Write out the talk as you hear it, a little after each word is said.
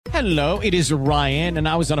Hello, it is Ryan, and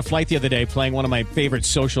I was on a flight the other day playing one of my favorite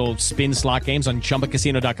social spin slot games on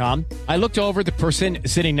ChumbaCasino.com. I looked over at the person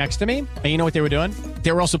sitting next to me, and you know what they were doing?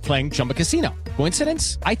 They were also playing Chumba Casino.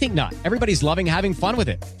 Coincidence? I think not. Everybody's loving having fun with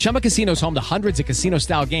it. Chumba Casino is home to hundreds of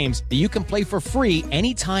casino-style games that you can play for free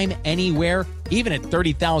anytime, anywhere, even at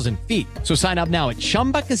 30,000 feet. So sign up now at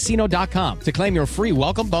ChumbaCasino.com to claim your free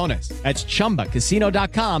welcome bonus. That's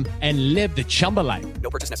ChumbaCasino.com and live the Chumba life.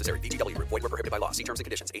 No purchase necessary. VGW. Void where prohibited by law. See terms and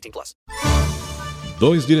conditions. 18+.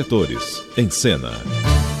 Dois diretores em cena.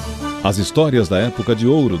 As histórias da época de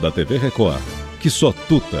ouro da TV Record, que só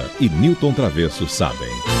Tuta e Newton Travesso sabem.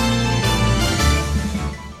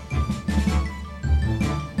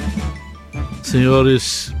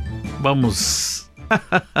 Senhores, vamos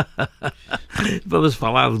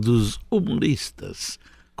falar dos humoristas,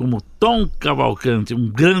 como Tom Cavalcante, um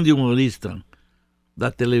grande humorista da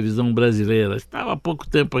televisão brasileira. Estava há pouco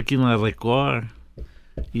tempo aqui na Record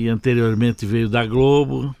e anteriormente veio da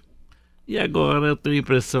Globo, e agora eu tenho a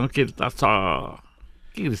impressão que ele está só...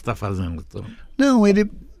 O que ele está fazendo, Tom? Não, ele,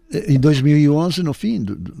 em 2011, no fim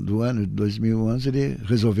do ano de 2011, ele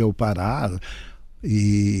resolveu parar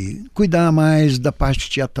e cuidar mais da parte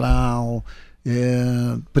teatral,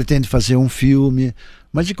 pretende fazer um filme,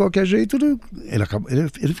 mas de qualquer jeito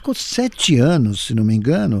ele ficou 7 anos, se não me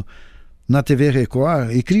engano, na TV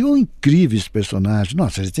Record e criou incríveis personagens.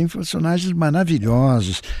 Nossa, ele tem personagens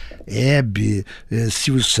maravilhosos: Hebe,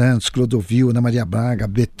 Silvio Santos, Clodovil, Ana Maria Braga,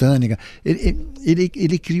 Betânica.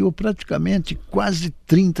 Ele criou praticamente quase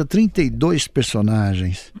 32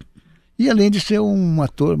 personagens, e além de ser um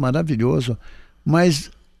ator maravilhoso. Mas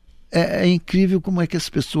é incrível como é que as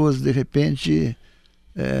pessoas, de repente,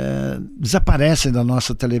 desaparecem da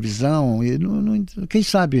nossa televisão. E quem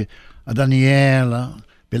sabe a Daniela,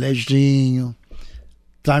 Pelejinho,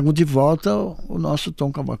 tragam de volta o nosso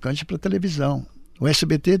Tom Cavalcante para a televisão. O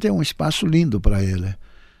SBT tem um espaço lindo para ele.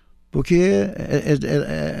 Porque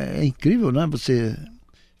é incrível, né? Você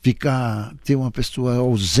ter uma pessoa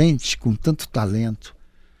ausente com tanto talento.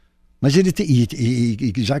 Mas ele tem,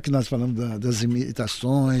 e já que nós falamos das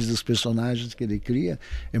imitações, dos personagens que ele cria,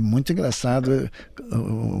 é muito engraçado.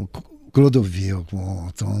 O Clodovil com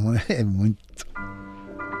o Tom é muito...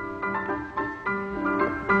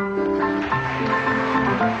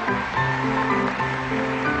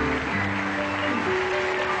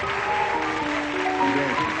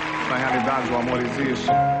 Na realidade, o amor existe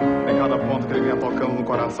em cada ponto que ele vinha tocando no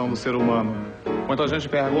coração do ser humano. Muita gente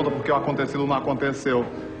pergunta por que o acontecido não aconteceu.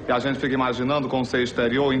 E a gente fica imaginando como ser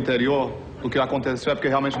exterior ou interior do que aconteceu. É porque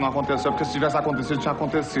realmente não aconteceu. Porque se tivesse acontecido, tinha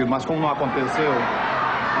acontecido. Mas como não aconteceu,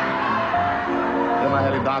 na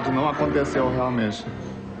realidade não aconteceu realmente.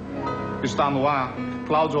 Está no ar,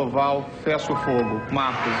 Cláudio Oval, Fecha o Fogo.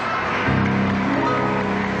 Marcos.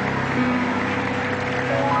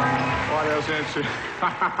 Olha, gente...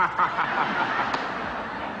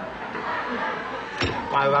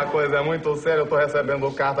 Mas a coisa é muito séria. Eu tô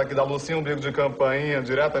recebendo carta aqui da Lucinha Umbigo de Campainha,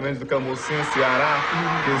 diretamente do Camusim, Ceará,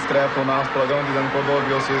 que escreve o nosso programa dizendo que eu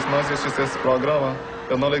ouvi, se não existisse esse programa,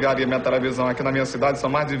 eu não ligaria minha televisão. Aqui na minha cidade são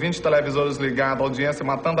mais de 20 televisores ligados, audiência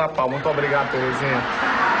matando a pau. Muito obrigado, Terezinha.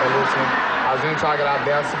 Lucinha, a gente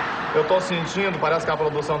agradece. Eu tô sentindo, parece que a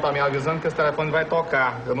produção tá me avisando que esse telefone vai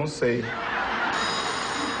tocar. Eu não sei.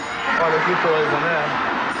 Olha que coisa, né?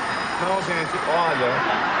 Não, gente,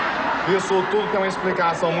 olha... Isso tudo tem uma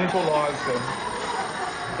explicação muito lógica.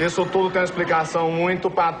 Isso tudo tem uma explicação muito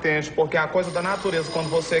patente, porque a coisa da natureza, quando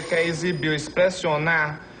você quer exibir,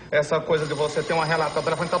 expressionar essa coisa de você ter uma relação, o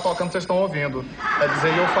telefone está tocando, vocês estão ouvindo. É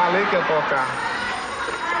dizer, eu falei que ia tocar.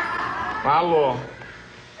 Alô?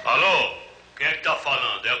 Alô? Quem é que tá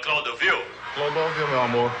falando? É o Clodovil? Clodovil, meu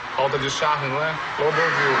amor. Falta de charme, não é?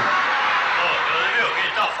 Clodovil. Clodovil,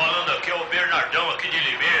 quem tá falando aqui é o Bernardão, aqui de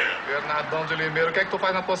Limeira. Bernardão de Limeira. O que é que tu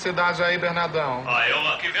faz na tua cidade aí, Bernardão? Eu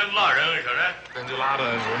aqui vendo laranja, né? Vendo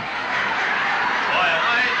laranja. Olha,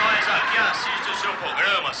 nós aqui assistimos o seu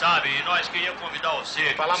programa, sabe? E nós queríamos convidar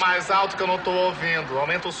você. Fala mais alto que eu não tô ouvindo.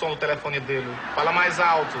 Aumenta o som do telefone dele. Fala mais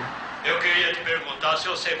alto. Eu queria te perguntar se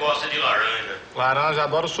você gosta de laranja. Laranja,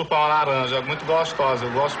 adoro chupar uma laranja. É muito gostosa.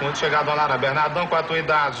 Eu gosto muito de chegar na laranja. Bernardão, qual é a tua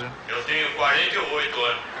idade? Eu tenho 48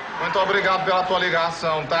 anos. Muito obrigado pela tua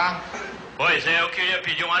ligação, tá? Pois é, eu queria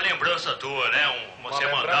pedir uma lembrança tua, né? Você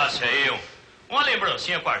mandasse aí uma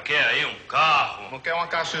lembrancinha qualquer aí, um carro. Não quer uma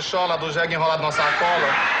cachichola do jegue enrolado na sacola?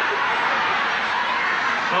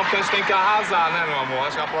 Não, porque a gente tem que arrasar, né, meu amor?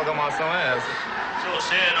 Acho que a programação é essa. Se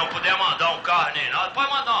você não puder mandar um carro nem nada, pode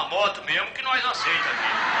mandar uma moto mesmo, que nós aceitamos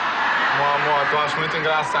aqui. Uma moto, eu acho muito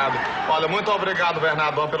engraçado. Olha, muito obrigado,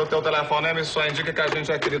 Bernardão, pelo teu telefonema. Isso só indica que a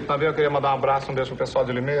gente é querido também. Eu queria mandar um abraço, um beijo pro pessoal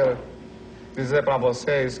de Limeira. dizer para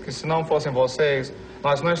vocês que se não fossem vocês,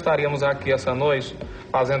 nós não estaríamos aqui essa noite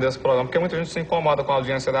fazendo esse programa, porque muita gente se incomoda com a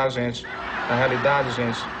audiência da gente. Na realidade,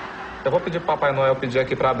 gente, eu vou pedir pro Papai Noel pedir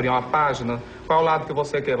aqui para abrir uma página. Qual é o lado que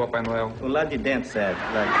você quer, Papai Noel? O lado de dentro serve.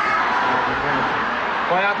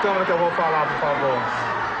 Qual é a câmera que eu vou falar, por favor?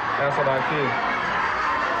 Essa daqui?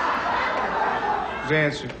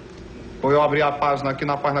 Gente, vou eu abrir a página aqui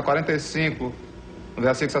na página 45,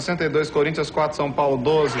 versículo 62, Coríntios 4, São Paulo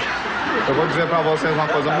 12. Eu vou dizer pra vocês uma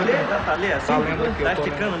coisa muito... Tá lendo assim? Tá lendo aqui, tá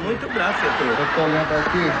esticando muito o braço, eu tô lendo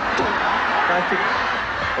aqui.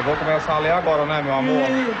 Eu vou começar a ler agora, né, meu amor?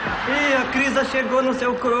 Ih, a Crisa chegou no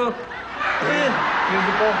seu croco.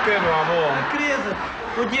 Crisa por quê, meu amor? Crisa,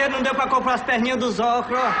 o dinheiro não deu pra comprar as perninhas dos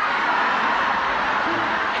óculos, ó.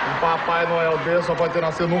 Um Papai Noel desse só pode ter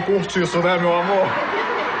nascido num cortiço, né, meu amor?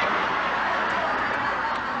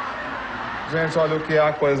 Gente, olha o que é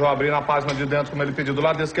a coisa. Eu abri na página de dentro, como ele pediu. Do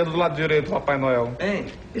lado esquerdo ou do lado direito, Papai Noel? Vem,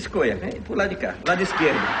 escolha. Vem pro lado de cá. Lado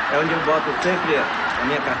esquerdo. É onde eu boto sempre a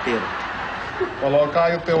minha carteira. Colocar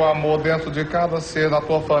aí o teu amor dentro de cada ser da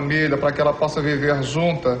tua família, para que ela possa viver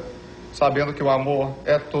junta, sabendo que o amor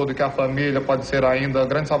é tudo e que a família pode ser ainda a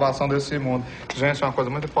grande salvação desse mundo. Gente, uma coisa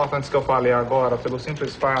muito importante que eu falei agora, pelo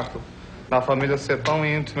simples fato da família ser tão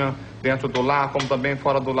íntima dentro do lar, como também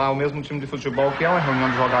fora do lar, o mesmo time de futebol, que é uma reunião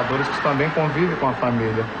de jogadores que também convive com a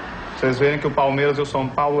família. Vocês verem que o Palmeiras e o São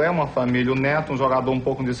Paulo é uma família, o Neto um jogador um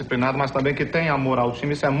pouco indisciplinado, mas também que tem amor ao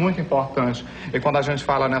time, isso é muito importante. E quando a gente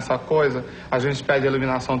fala nessa coisa, a gente pede a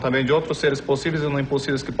eliminação também de outros seres possíveis e não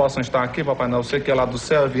impossíveis que possam estar aqui, Papai Noel. Você que é lá do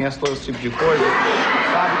céu, viesse todo esse tipo de coisa,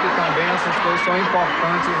 sabe que também essas coisas são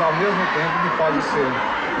importantes ao mesmo tempo que pode ser.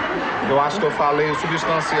 Eu acho que eu falei o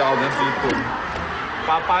substancial dentro de tudo.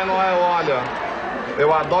 Papai Noel, olha,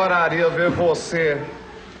 eu adoraria ver você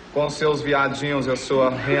com seus viadinhos e a sua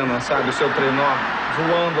rena, sabe, o seu trenó,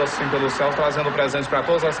 voando assim pelo céu, trazendo presente para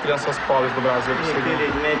todas as crianças pobres do Brasil.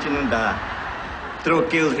 Infelizmente não dá.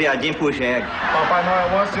 Troquei os viadinhos por jegue. Papai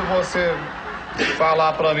Noel, antes de você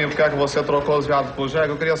falar para mim por que é que você trocou os viados por jegue,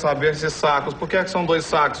 eu queria saber esses sacos. Por que é que são 2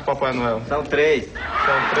 sacos, Papai Noel? São 3.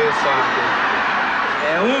 São 3 sacos.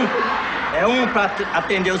 É um para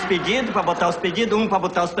atender os pedidos, para botar os pedidos, um para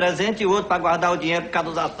botar os presentes e o outro para guardar o dinheiro por causa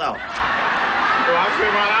dos assaltos. Eu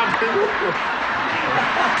achei maravilhoso.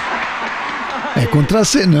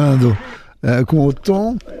 Contracenando com o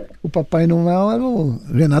Tom, o Papai Noel era o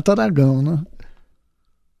Renato Aragão, né?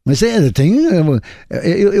 Mas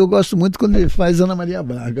eu gosto muito quando ele faz Ana Maria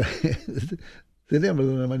Braga. Você lembra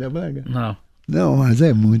da Ana Maria Braga? Não. Não, mas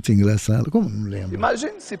é muito engraçado. Como não lembro?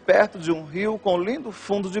 Imagine-se perto de um rio com lindo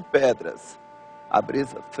fundo de pedras. A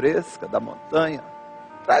brisa fresca da montanha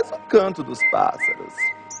traz o canto dos pássaros.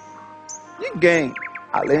 Ninguém,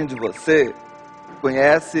 além de você,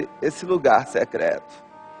 conhece esse lugar secreto.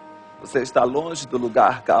 Você está longe do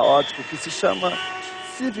lugar caótico que se chama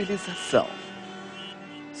civilização.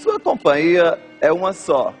 Sua companhia é uma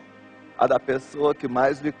só, a da pessoa que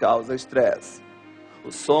mais lhe causa estresse.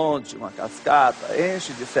 O som de uma cascata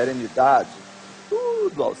enche de serenidade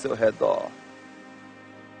tudo ao seu redor.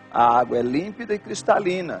 A água é límpida e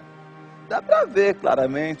cristalina. Dá para ver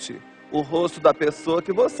claramente o rosto da pessoa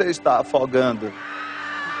que você está afogando.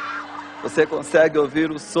 Você consegue ouvir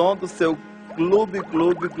o som do seu glube,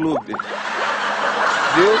 glube, glube.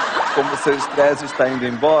 Viu como seu estresse está indo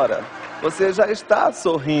embora? Você já está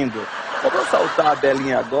sorrindo. Vamos soltar a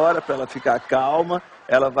Belinha agora para ela ficar calma.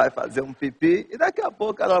 Ela vai fazer um pipi e daqui a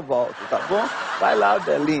pouco ela volta, tá bom? Vai lá,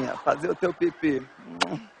 Belinha, fazer o teu pipi.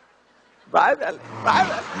 Vai, Belinha, vai,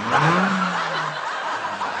 Belinha.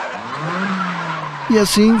 E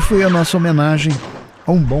assim foi a nossa homenagem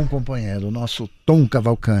a um bom companheiro, o nosso Tom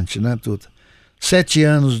Cavalcante, né, Tuta? 7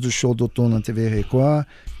 anos do show do Tom na TV Record.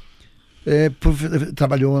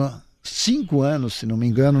 Trabalhou 5 anos, se não me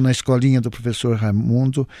engano, na escolinha do professor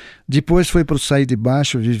Raimundo. Depois foi para o Sair de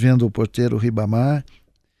Baixo, vivendo o porteiro Ribamar.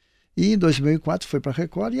 E em 2004 foi para a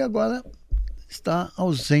Record e agora está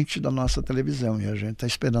ausente da nossa televisão. E a gente está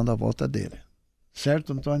esperando a volta dele.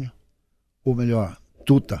 Certo, Antônio? Ou melhor,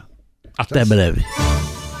 Tuta. Até breve.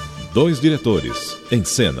 2 diretores em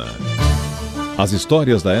cena. As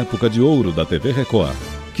histórias da época de ouro da TV Record,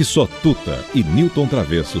 que só Tuta e Nilton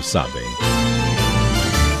Travesso sabem.